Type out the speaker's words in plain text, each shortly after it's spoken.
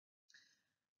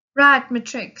Right,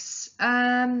 matrics.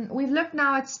 We've looked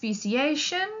now at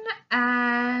speciation,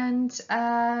 and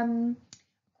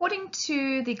according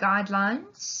to the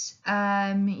guidelines,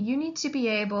 you need to be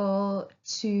able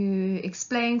to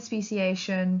explain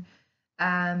speciation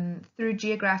through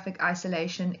geographic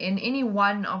isolation in any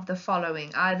one of the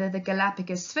following: either the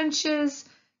Galapagos finches,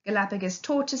 Galapagos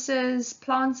tortoises,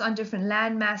 plants on different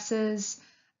land masses,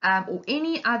 or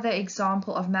any other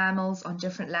example of mammals on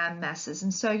different land masses.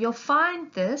 And so you'll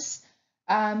find this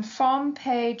from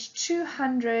page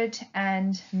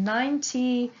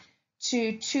 290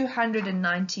 to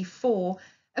 294.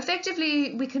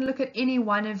 Effectively, we can look at any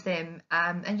one of them,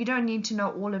 and you don't need to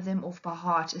know all of them off by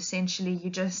heart. Essentially,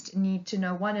 you just need to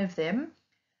know one of them.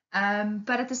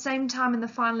 But at the same time, in the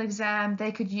final exam,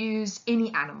 they could use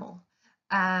any animal.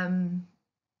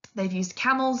 They've used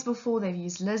camels before, they've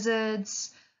used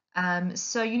lizards.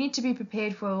 So you need to be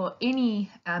prepared for any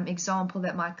example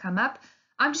that might come up.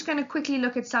 I'm just going to quickly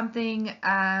look at something,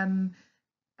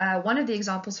 one of the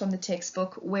examples from the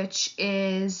textbook, which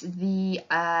is the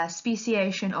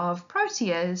speciation of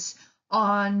proteas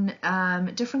on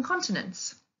different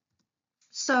continents.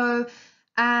 So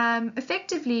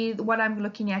effectively, what I'm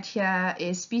looking at here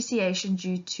is speciation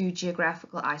due to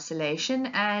geographical isolation,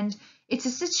 and it's a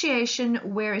situation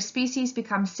where a species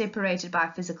becomes separated by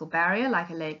a physical barrier, like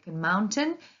a lake and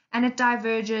mountain, and it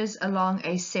diverges along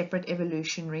a separate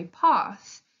evolutionary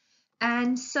path.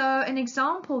 And so an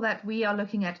example that we are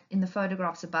looking at in the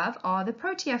photographs above are the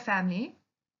Protea family.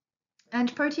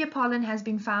 And Protea pollen has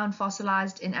been found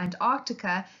fossilized in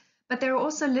Antarctica, but there are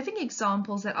also living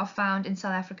examples that are found in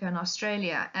South Africa and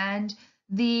Australia. And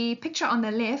the picture on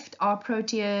the left are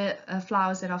Protea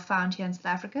flowers that are found here in South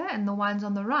Africa, and the ones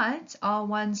on the right are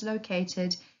ones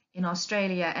located in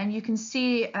Australia. And you can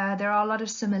see there are a lot of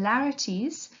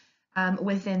similarities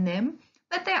within them,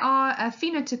 but they are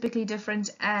phenotypically different,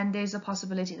 and there's a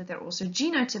possibility that they're also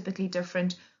genotypically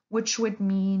different, which would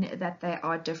mean that they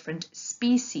are different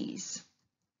species.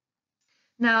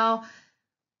 Now,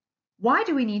 why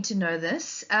do we need to know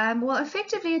this? Well,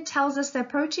 effectively, it tells us that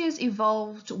proteas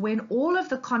evolved when all of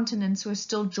the continents were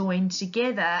still joined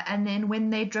together, and then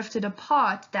when they drifted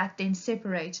apart, that then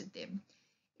separated them.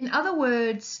 In other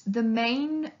words, the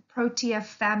main Protea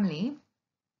family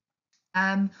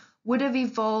would have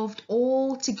evolved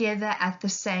all together at the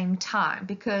same time,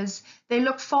 because they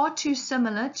look far too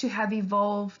similar to have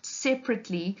evolved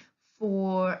separately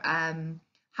for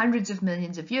hundreds of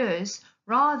millions of years.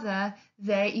 Rather,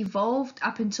 they evolved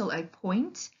up until a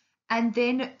point, and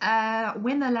then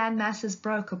when the land masses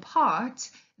broke apart,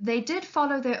 they did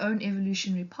follow their own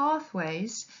evolutionary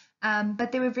pathways,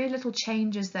 but there were very little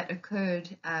changes that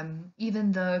occurred,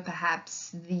 even though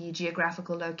perhaps the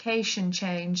geographical location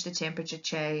changed, the temperature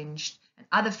changed, and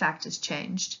other factors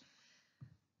changed.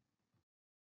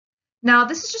 Now,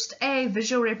 this is just a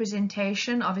visual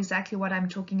representation of exactly what I'm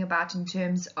talking about in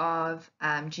terms of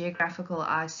geographical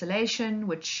isolation,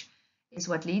 which is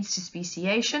what leads to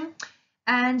speciation.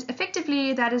 And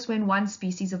effectively, that is when one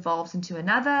species evolves into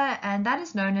another, and that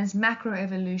is known as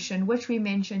macroevolution, which we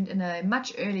mentioned in a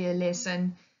much earlier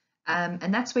lesson,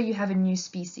 and that's where you have a new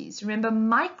species. Remember,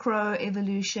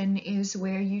 microevolution is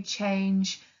where you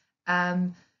change a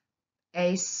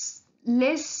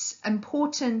less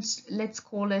important, let's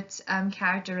call it,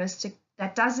 characteristic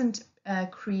that doesn't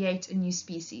create a new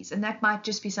species, and that might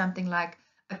just be something like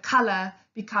a color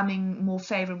becoming more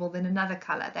favorable than another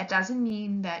color. That doesn't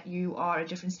mean that you are a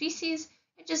different species.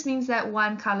 It just means that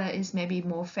one color is maybe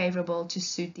more favorable to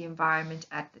suit the environment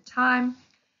at the time.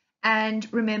 And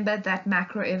remember that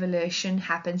macroevolution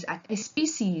happens at a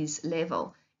species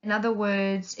level. In other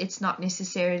words, it's not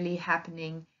necessarily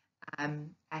happening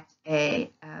at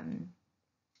a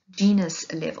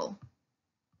genus level.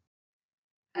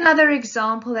 Another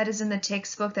example that is in the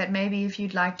textbook that maybe if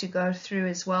you'd like to go through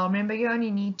as well, remember you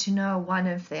only need to know one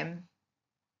of them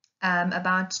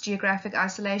about geographic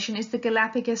isolation, is the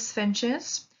Galapagos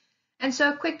finches. And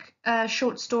so a quick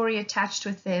short story attached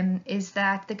with them is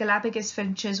that the Galapagos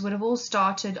finches would have all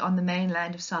started on the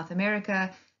mainland of South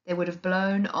America. They would have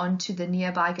blown onto the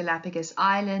nearby Galapagos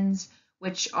Islands,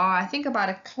 which are, I think, about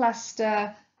a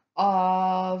cluster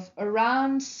of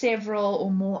around several or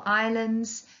more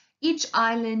islands. Each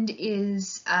island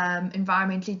is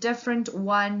environmentally different.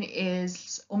 One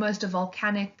is almost a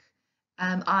volcanic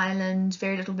island,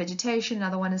 very little vegetation.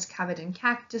 Another one is covered in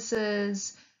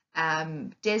cactuses,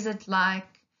 desert-like.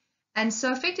 And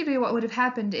so effectively what would have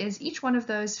happened is each one of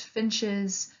those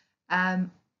finches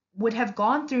would have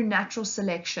gone through natural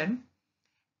selection,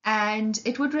 and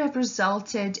it would have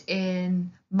resulted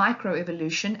in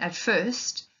microevolution at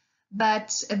first.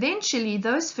 but eventually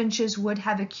those finches would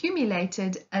have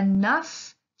accumulated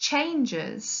enough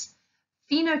changes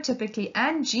phenotypically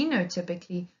and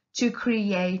genotypically to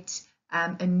create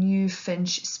a new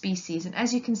finch species. And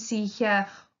as you can see here,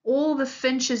 all the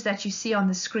finches that you see on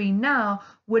the screen now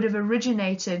would have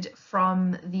originated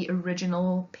from the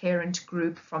original parent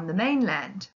group from the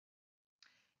mainland.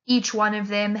 Each one of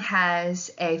them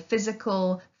has a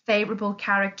physical favorable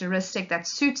characteristic that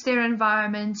suits their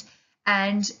environment,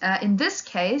 and in this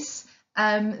case,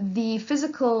 the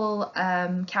physical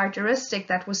characteristic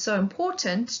that was so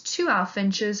important to our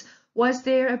finches was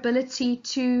their ability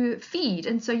to feed.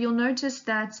 And so you'll notice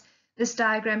that this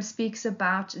diagram speaks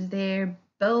about their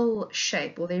bill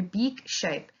shape or their beak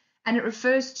shape, and it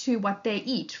refers to what they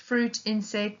eat: fruit,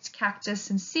 insects, cactus,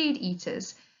 and seed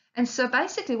eaters. And so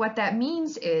basically what that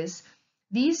means is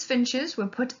these finches were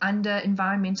put under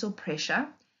environmental pressure,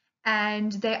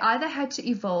 and they either had to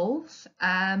evolve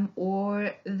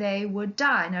or they would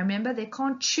die. Now remember, they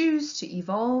can't choose to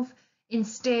evolve.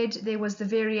 Instead, there was the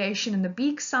variation in the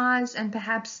beak size, and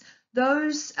perhaps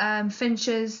those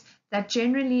finches that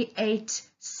generally ate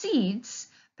seeds,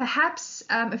 perhaps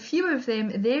a few of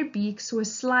them, their beaks were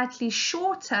slightly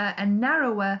shorter and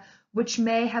narrower, which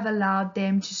may have allowed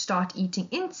them to start eating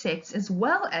insects as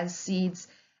well as seeds.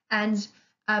 And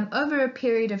over a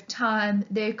period of time,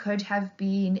 there could have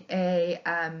been a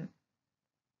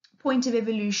point of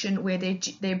evolution where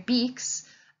their beaks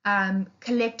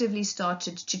collectively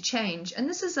started to change. And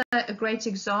this is a great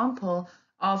example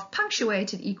of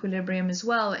punctuated equilibrium as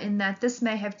well, in that this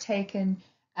may have taken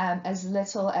as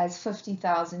little as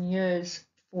 50,000 years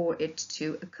for it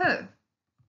to occur.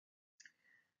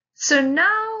 So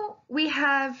now we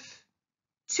have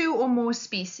two or more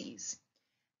species,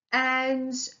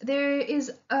 and there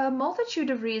is a multitude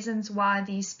of reasons why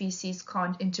these species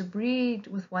can't interbreed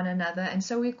with one another, and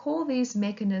so we call these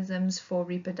mechanisms for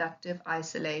reproductive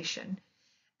isolation.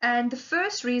 And the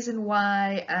first reason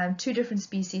why two different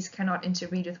species cannot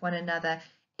interbreed with one another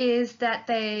is that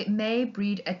they may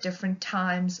breed at different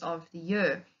times of the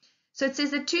year. So it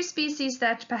says that two species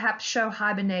that perhaps show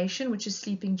hibernation, which is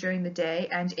sleeping during the day,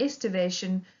 and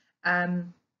estivation,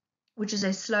 which is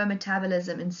a slow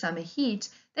metabolism in summer heat,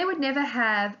 they would never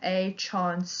have a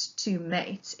chance to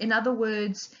mate. In other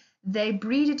words, they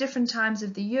breed at different times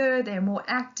of the year. They're more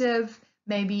active,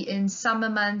 maybe in summer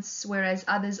months, whereas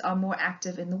others are more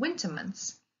active in the winter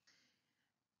months.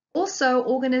 Also,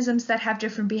 organisms that have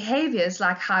different behaviors,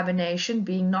 like hibernation,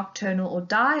 being nocturnal or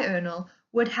diurnal,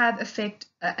 would have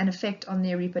an effect on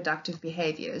their reproductive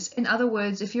behaviors. In other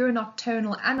words, if you're a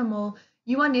nocturnal animal,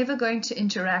 you are never going to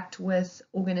interact with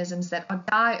organisms that are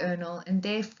diurnal, and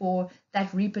therefore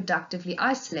that reproductively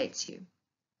isolates you.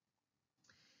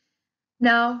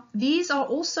 Now, these are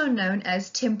also known as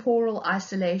temporal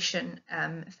isolation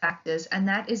factors, and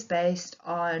that is based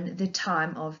on the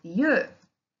time of the year.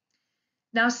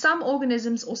 Now, some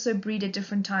organisms also breed at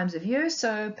different times of year,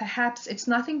 so perhaps it's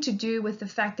nothing to do with the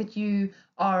fact that you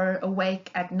are awake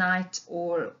at night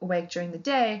or awake during the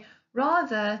day.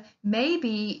 Rather,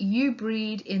 maybe you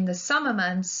breed in the summer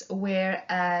months,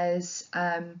 whereas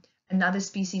another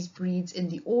species breeds in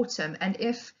the autumn. And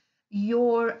if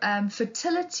your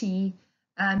fertility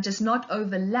does not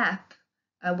overlap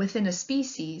within a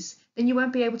species, then you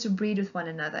won't be able to breed with one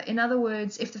another. In other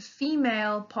words, if the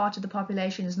female part of the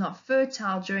population is not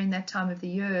fertile during that time of the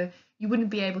year, you wouldn't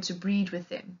be able to breed with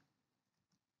them.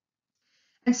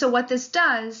 And so what this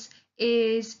does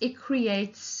is it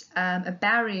creates a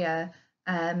barrier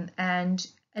and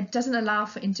it doesn't allow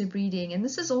for interbreeding. And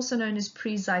this is also known as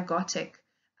prezygotic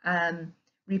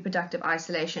reproductive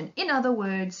isolation. In other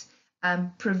words,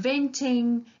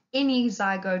 preventing any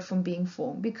zygote from being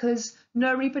formed, because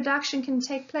no reproduction can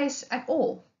take place at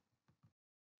all.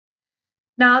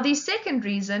 Now, the second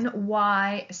reason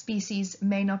why species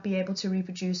may not be able to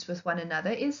reproduce with one another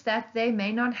is that they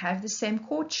may not have the same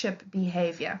courtship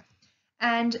behavior.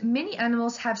 And many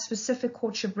animals have specific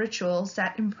courtship rituals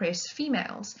that impress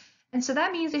females. And so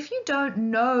that means if you don't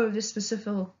know the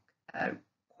specific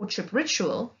courtship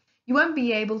ritual, you won't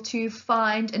be able to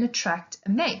find and attract a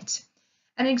mate.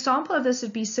 An example of this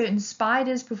would be certain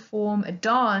spiders perform a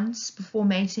dance before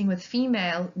mating with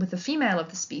the female of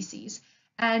the species.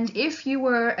 And if you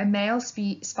were a male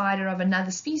spider of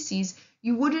another species,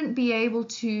 you wouldn't be able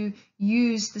to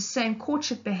use the same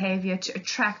courtship behavior to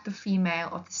attract the female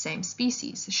of the same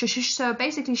species. So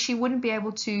basically, she wouldn't be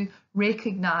able to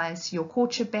recognize your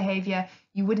courtship behavior.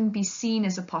 You wouldn't be seen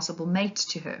as a possible mate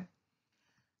to her.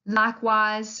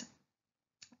 Likewise,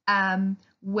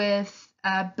 with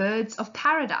birds of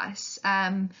paradise,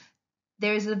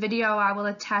 There is a video I will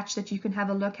attach that you can have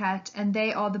a look at, and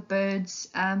they are the birds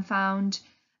found,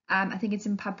 I think it's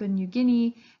in Papua New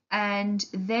Guinea, and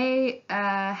they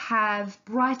have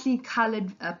brightly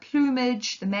colored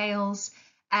plumage, the males,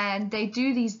 and they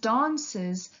do these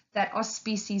dances that are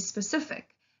species specific.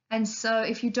 And so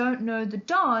if you don't know the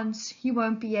dance, you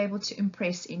won't be able to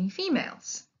impress any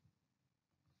females.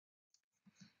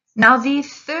 Now, the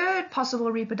third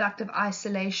possible reproductive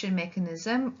isolation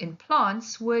mechanism in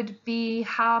plants would be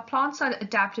how plants are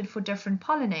adapted for different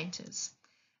pollinators.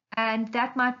 And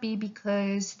that might be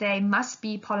because they must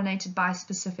be pollinated by a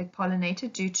specific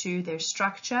pollinator due to their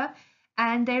structure,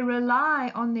 and they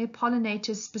rely on their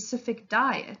pollinator's specific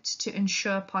diet to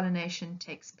ensure pollination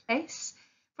takes place.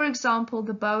 For example,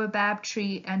 the baobab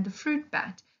tree and the fruit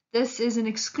bat. This is an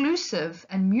exclusive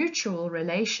and mutual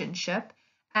relationship,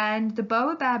 and the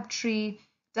baobab tree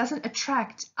doesn't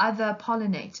attract other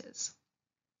pollinators.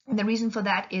 And the reason for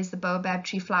that is the baobab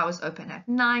tree flowers open at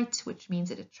night, which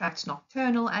means it attracts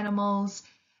nocturnal animals.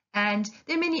 And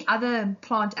there are many other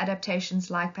plant adaptations,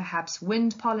 like perhaps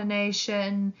wind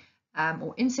pollination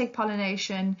or insect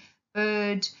pollination,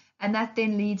 bird, and that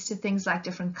then leads to things like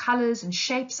different colors and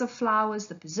shapes of flowers,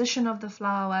 the position of the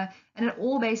flower, and it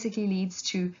all basically leads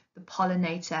to the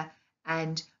pollinator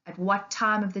and at what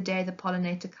time of the day the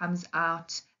pollinator comes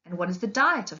out and what is the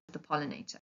diet of the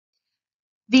pollinator.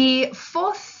 The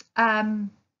fourth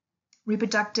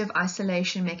reproductive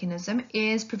isolation mechanism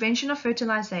is prevention of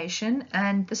fertilization,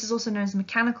 and this is also known as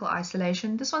mechanical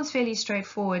isolation. This one's fairly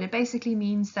straightforward. It basically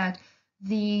means that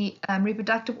the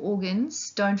reproductive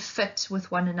organs don't fit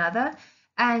with one another,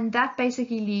 and that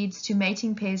basically leads to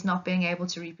mating pairs not being able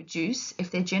to reproduce if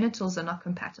their genitals are not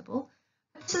compatible.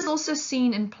 This is also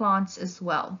seen in plants as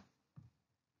well.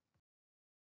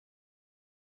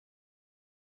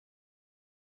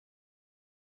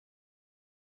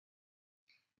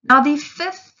 Now, the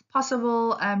fifth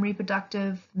possible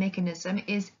reproductive mechanism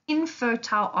is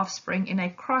infertile offspring in a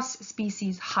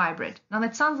cross-species hybrid. Now,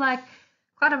 that sounds like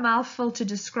quite a mouthful to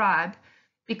describe,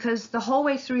 because the whole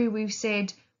way through we've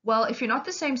said, well, if you're not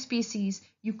the same species,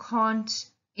 you can't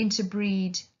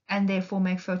interbreed and therefore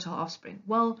make fertile offspring.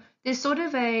 Well, there's sort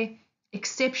of a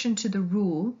exception to the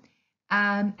rule,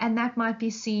 and that might be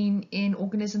seen in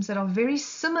organisms that are very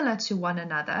similar to one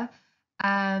another,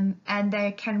 and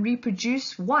they can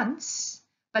reproduce once,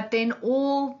 but then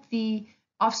all the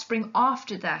offspring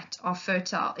after that are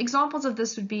fertile. Examples of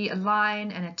this would be a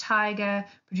lion and a tiger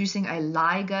producing a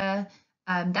liger.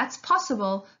 That's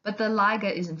possible, but the liger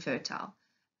isn't fertile.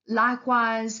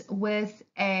 Likewise, with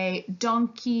a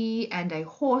donkey and a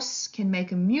horse can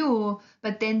make a mule,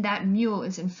 but then that mule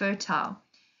is infertile.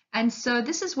 And so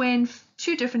this is when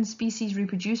two different species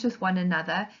reproduce with one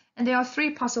another, and there are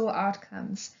three possible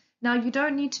outcomes. Now, you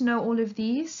don't need to know all of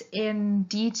these in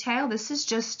detail. This is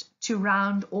just to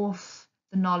round off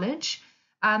the knowledge,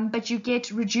 but you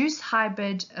get reduced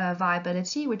hybrid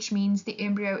viability, which means the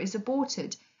embryo is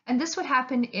aborted. And this would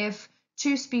happen if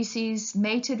two species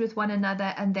mated with one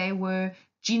another and they were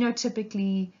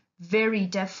genotypically very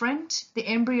different. The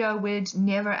embryo would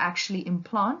never actually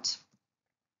implant.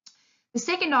 The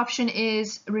second option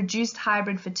is reduced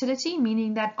hybrid fertility,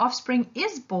 meaning that offspring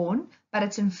is born, but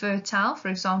it's infertile, for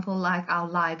example, like our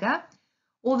liger.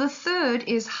 Or the third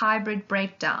is hybrid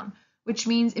breakdown, which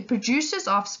means it produces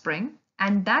offspring,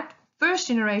 and that first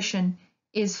generation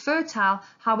is fertile.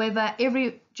 However,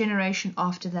 every generation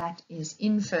after that is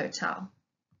infertile.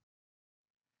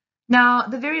 Now,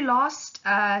 the very last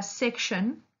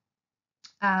section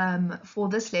for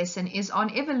this lesson is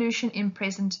on evolution in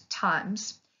present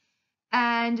times.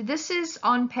 And this is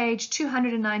on page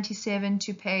 297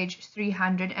 to page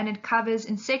 300, and it covers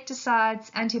insecticides,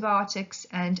 antibiotics,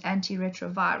 and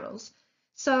antiretrovirals.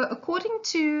 So according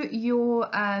to your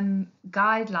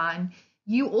guideline,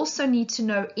 you also need to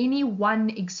know any one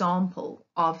example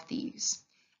of these.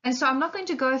 And so I'm not going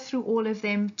to go through all of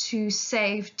them to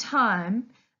save time,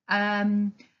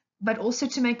 but also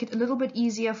to make it a little bit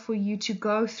easier for you to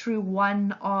go through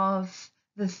one of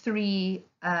the three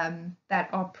that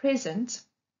are present.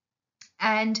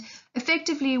 And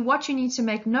effectively what you need to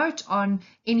make note on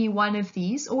any one of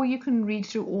these, or you can read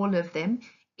through all of them,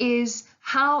 is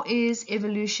how is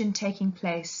evolution taking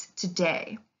place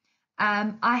today?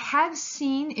 I have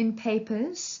seen in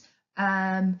papers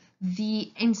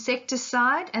the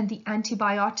insecticide and the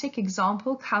antibiotic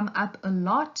example come up a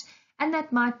lot, and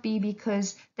that might be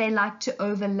because they like to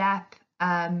overlap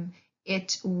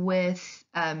it with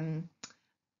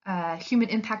human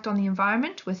impact on the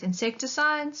environment with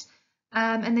insecticides,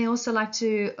 and they also like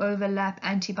to overlap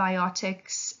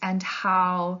antibiotics and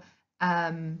how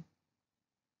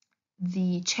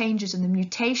the changes and the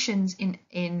mutations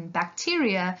in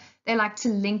bacteria, they like to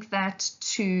link that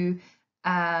to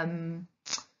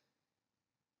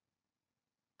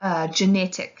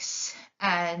genetics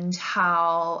and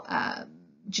how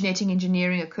genetic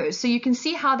engineering occurs. So you can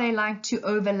see how they like to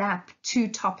overlap two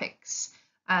topics,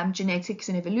 genetics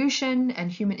and evolution,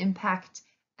 and human impact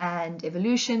and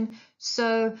evolution.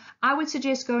 So I would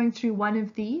suggest going through one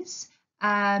of these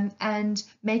and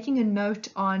making a note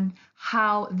on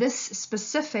how this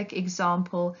specific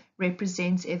example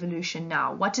represents evolution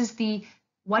now. What is the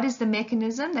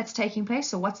mechanism that's taking place?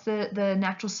 So what's the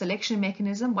natural selection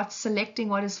mechanism? What's selecting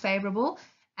what is favorable?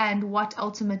 And what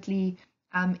ultimately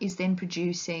is then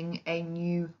producing a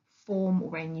new form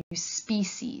or a new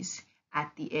species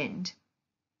at the end.